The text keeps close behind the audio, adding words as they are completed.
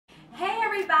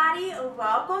everybody,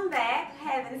 welcome back.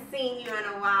 Haven't seen you in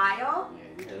a while.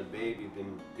 Yeah, you had a baby,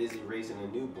 been busy raising a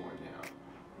newborn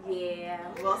now. Yeah,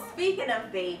 well, speaking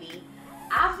of baby,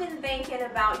 I've been thinking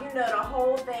about, the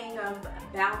whole thing of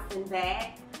bouncing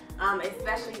back,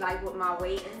 especially like with my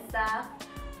weight and stuff.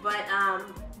 But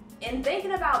in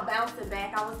thinking about bouncing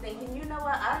back, I was thinking, you know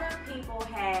what, other people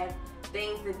have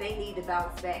things that they need to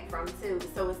bounce back from too.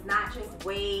 So it's not just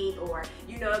weight, or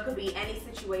it could be any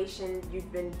situation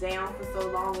you've been down for so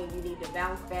long and you need to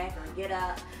bounce back or get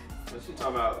up. What you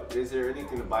talking about? Is there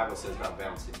anything the Bible says about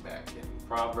bouncing back? In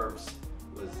Proverbs,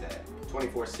 what is that?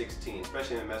 24:16,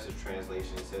 especially in the Message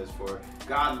translation, it says, "For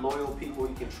God loyal people,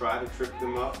 you can try to trip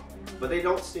them up, but they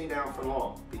don't stay down for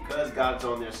long. Because God's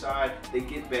on their side, they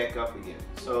get back up again."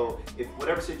 So if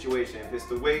whatever situation, if it's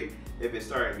the weight, if it's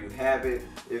starting a new habit,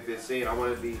 if it's saying I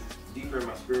want to be deeper in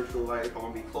my spiritual life, I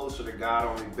want to be closer to God, I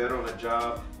want to be better on the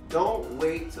job, don't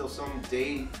wait till some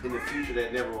day in the future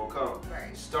that never will come.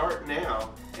 Right. Start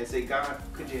now and say, "God,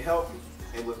 could you help me?"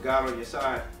 And with God on your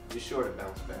side, you're sure to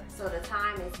bounce back. So the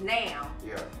time is now.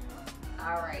 Yeah.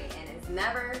 All right, and it's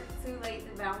never too late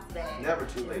to bounce back. Never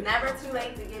too late. It's never too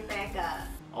late to get back up.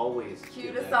 Always.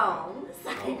 Cue get the back songs.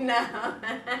 up. No.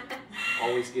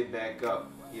 Always get back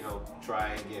up.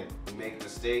 Try again. We make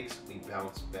mistakes, we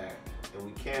bounce back. And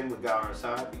we can with God on our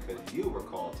side because you were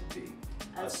called to be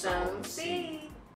A a sown sown seed. seed.